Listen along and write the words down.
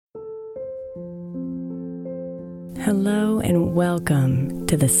Hello and welcome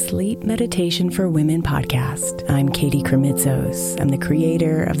to the Sleep Meditation for Women podcast. I'm Katie Kremitzos. I'm the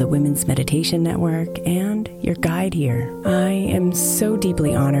creator of the Women's Meditation Network and your guide here. I am so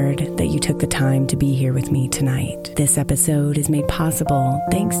deeply honored that you took the time to be here with me tonight. This episode is made possible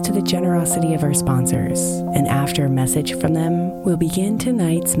thanks to the generosity of our sponsors. And after a message from them, we'll begin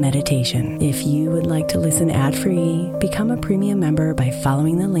tonight's meditation. If you would like to listen ad-free, become a premium member by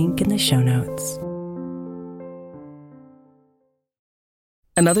following the link in the show notes.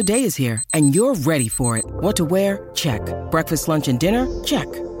 Another day is here, and you're ready for it. What to wear? Check. Breakfast, lunch, and dinner?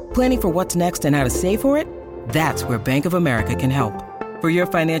 Check. Planning for what's next and how to save for it? That's where Bank of America can help. For your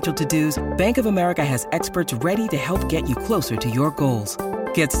financial to-dos, Bank of America has experts ready to help get you closer to your goals.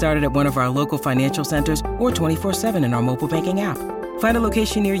 Get started at one of our local financial centers or 24/7 in our mobile banking app. Find a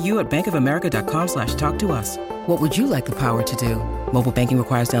location near you at bankofamerica.com/talktous. What would you like the power to do? Mobile banking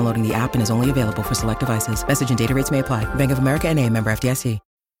requires downloading the app and is only available for select devices. Message and data rates may apply. Bank of America N.A., member FDIC.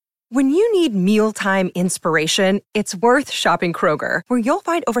 When you need mealtime inspiration, it's worth shopping Kroger, where you'll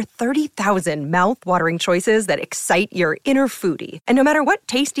find over 30,000 mouth-watering choices that excite your inner foodie. And no matter what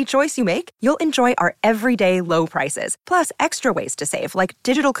tasty choice you make, you'll enjoy our everyday low prices, plus extra ways to save, like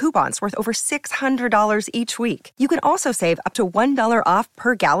digital coupons worth over $600 each week. You can also save up to $1 off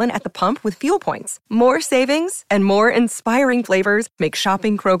per gallon at the pump with fuel points. More savings and more inspiring flavors make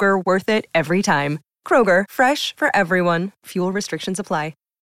shopping Kroger worth it every time. Kroger, fresh for everyone. Fuel restrictions apply.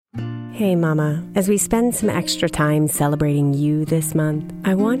 Hey Mama, as we spend some extra time celebrating you this month,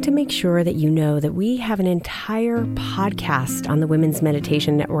 I want to make sure that you know that we have an entire podcast on the Women's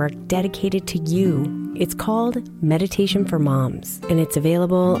Meditation Network dedicated to you. It's called Meditation for Moms, and it's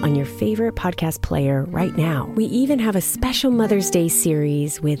available on your favorite podcast player right now. We even have a special Mother's Day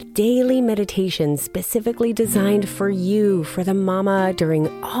series with daily meditations specifically designed for you, for the mama, during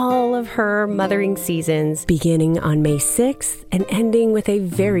all of her mothering seasons, beginning on May 6th and ending with a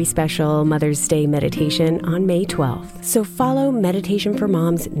very special Mother's Day meditation on May 12th. So follow Meditation for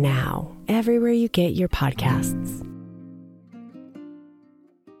Moms now, everywhere you get your podcasts.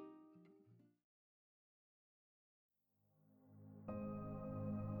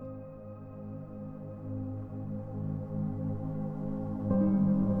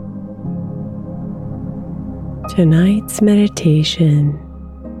 Tonight's meditation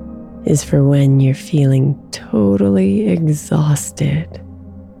is for when you're feeling totally exhausted,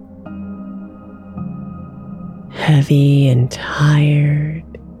 heavy and tired,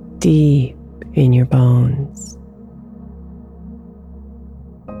 deep in your bones.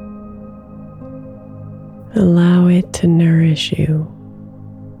 Allow it to nourish you.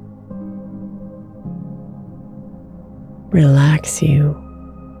 Relax you.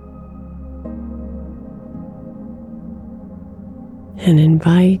 And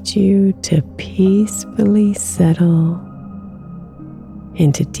invite you to peacefully settle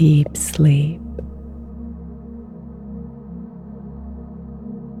into deep sleep.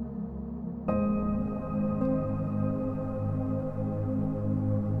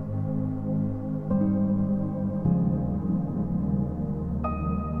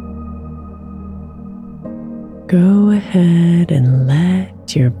 Go ahead and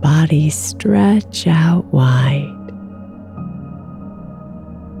let your body stretch out wide,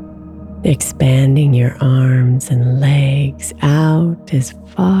 expanding your arms and legs out as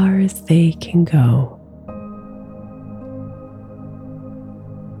far as they can go.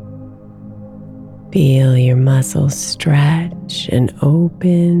 Feel your muscles stretch and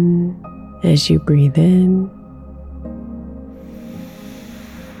open as you breathe in.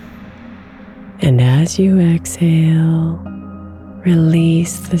 And as you exhale,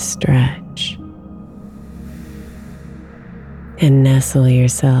 release the stretch and nestle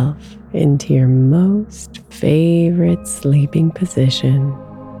yourself into your most favorite sleeping position,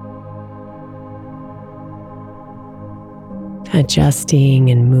 adjusting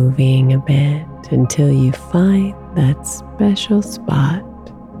and moving a bit until you find that special spot.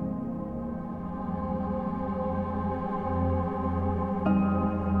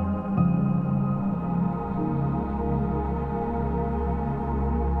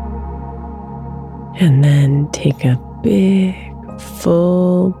 And then take a big,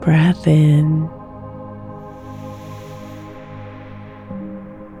 full breath in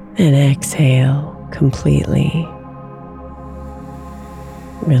and exhale completely,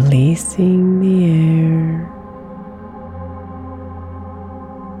 releasing the air,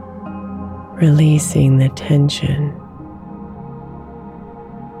 releasing the tension.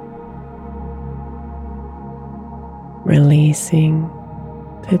 Releasing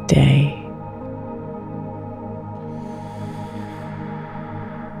the day.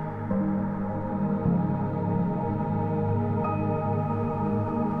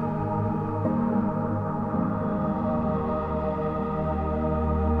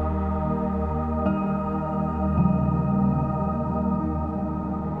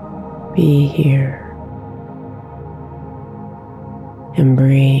 Be here and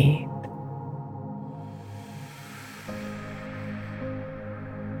breathe.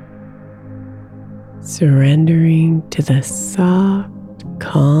 Surrendering to the soft,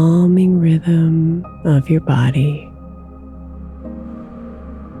 calming rhythm of your body.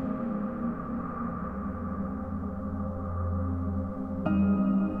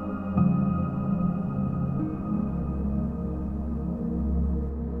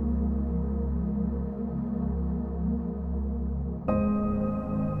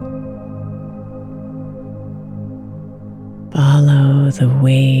 Follow the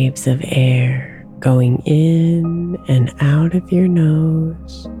waves of air going in and out of your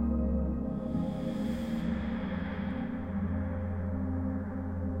nose.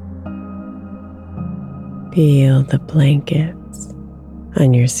 Feel the blankets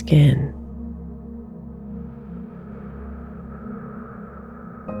on your skin.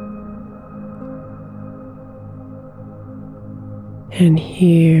 And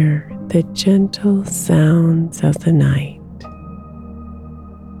hear the gentle sounds of the night.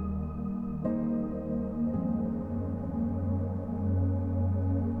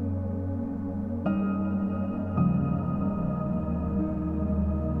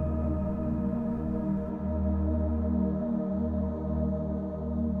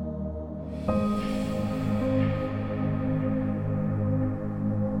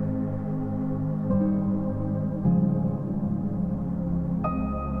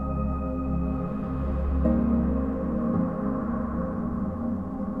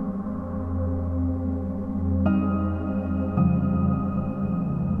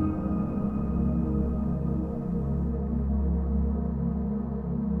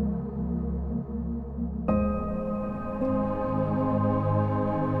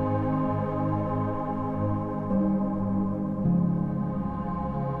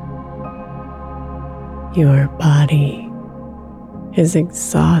 Your body is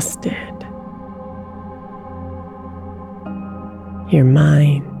exhausted. Your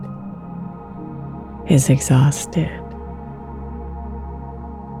mind is exhausted.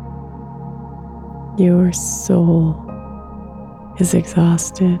 Your soul is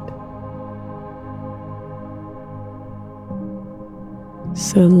exhausted.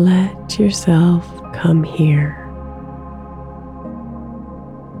 So let yourself come here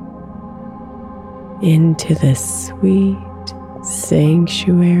into the sweet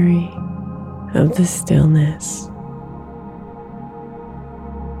sanctuary of the stillness.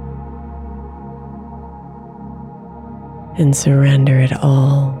 And surrender it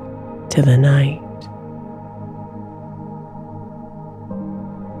all to the night.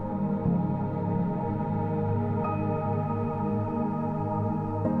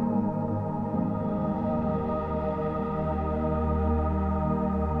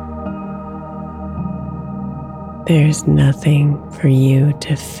 There's nothing for you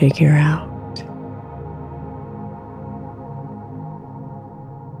to figure out.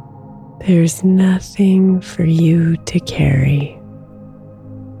 There's nothing for you to carry.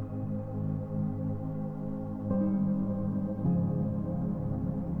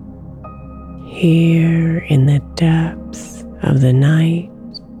 Here in the depths of the night,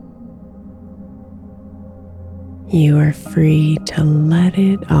 you are free to let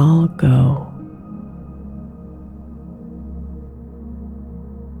it all go.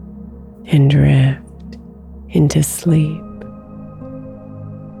 And drift into sleep.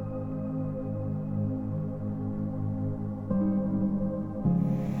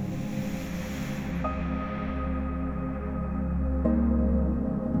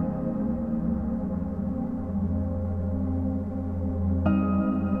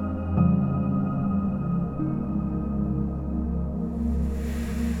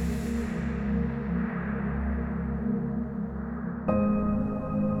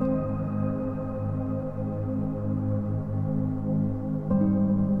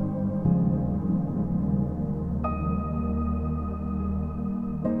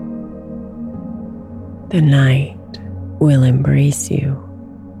 The night will embrace you,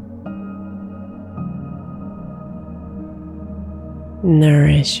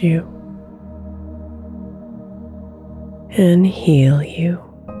 nourish you, and heal you.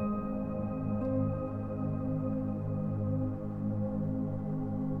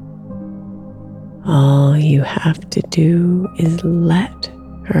 All you have to do is let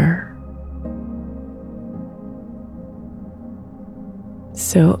her.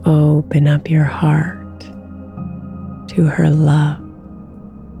 So open up your heart to her love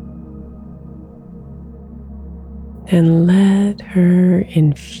and let her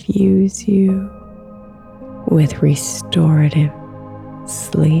infuse you with restorative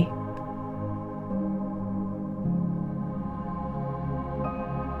sleep.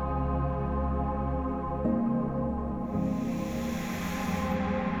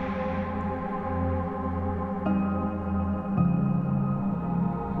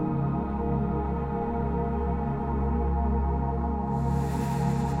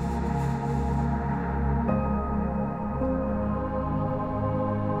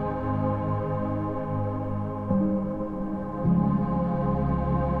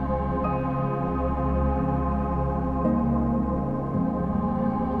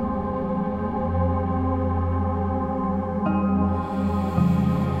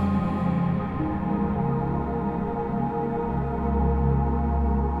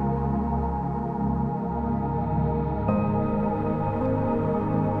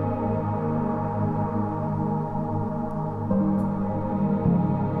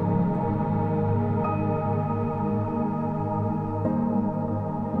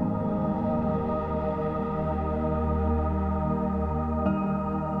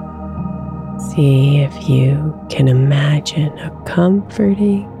 See if you can imagine a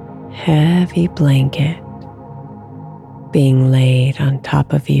comforting, heavy blanket being laid on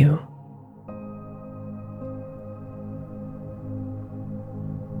top of you.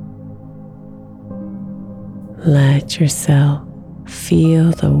 Let yourself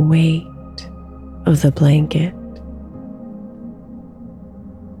feel the weight of the blanket.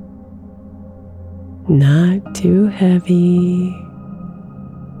 Not too heavy,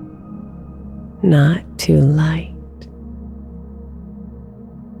 not too light.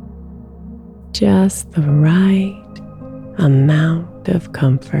 Just the right amount of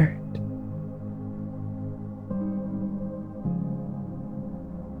comfort.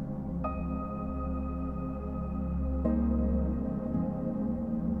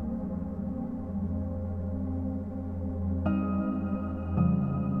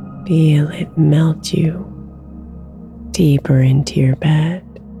 Feel it melt you deeper into your bed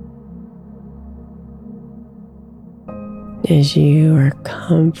as you are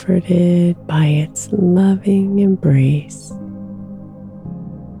comforted by its loving embrace.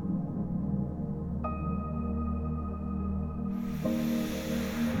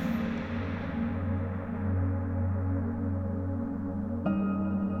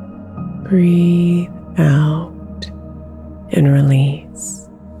 Breathe out and release.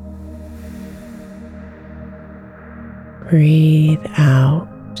 Breathe out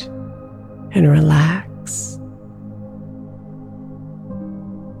and relax.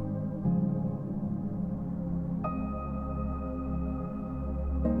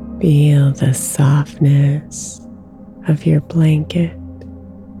 Feel the softness of your blanket.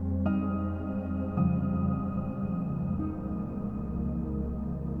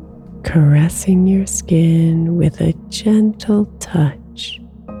 Caressing your skin with a gentle touch.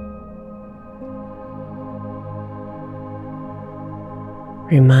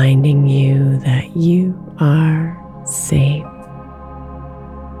 Reminding you that you are safe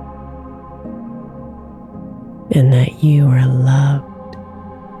and that you are loved.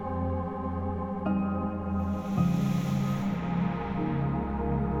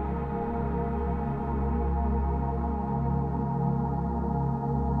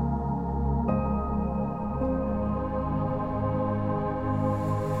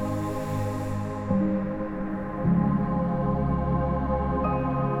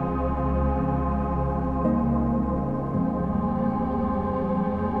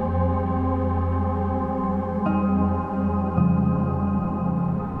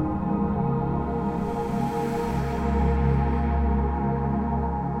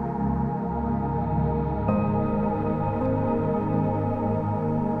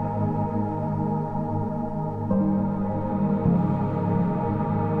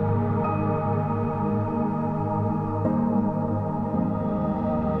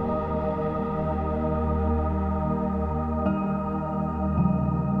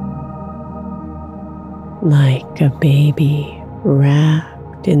 Like a baby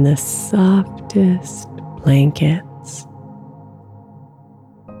wrapped in the softest blankets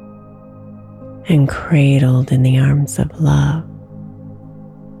and cradled in the arms of love.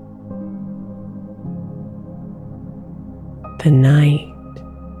 The night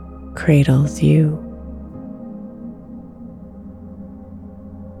cradles you.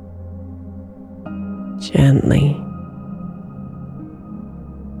 Gently.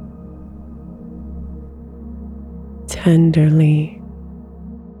 Tenderly.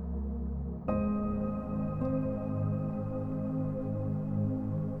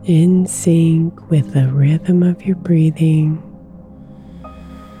 In sync with the rhythm of your breathing.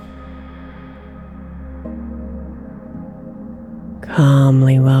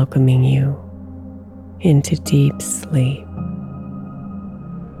 Calmly welcoming you into deep sleep.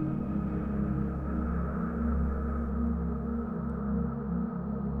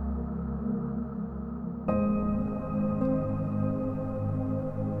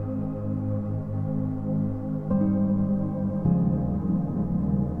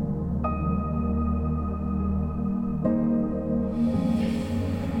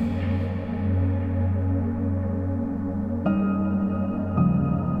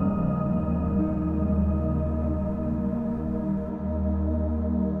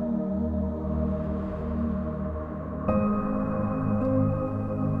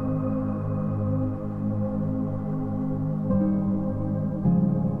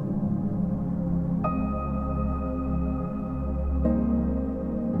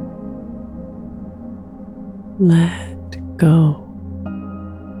 Let go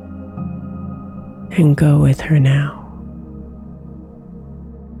and go with her now.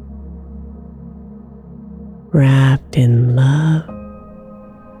 Wrapped in love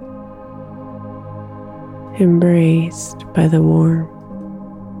embraced by the warmth.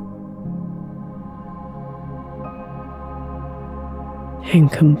 And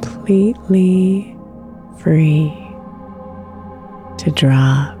completely free to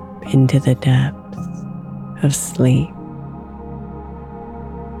drop into the depths of sleep.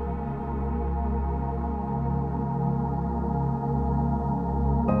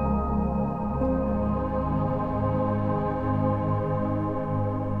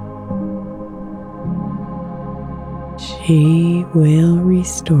 She will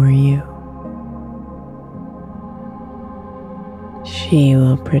restore you. She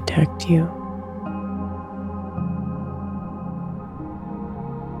will protect you.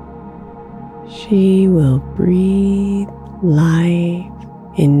 She will breathe life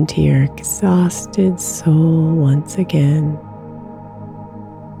into your exhausted soul once again.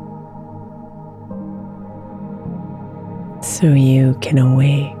 So you can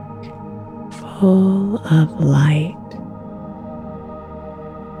awake full of light,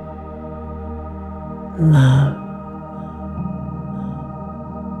 love,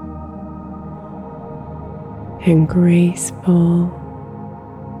 and graceful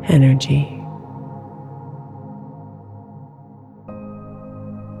energy.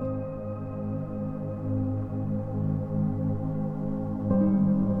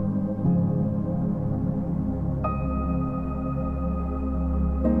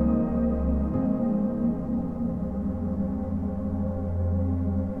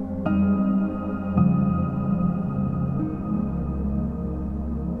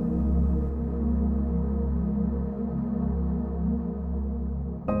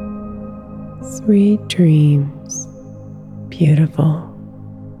 Sweet dreams, beautiful.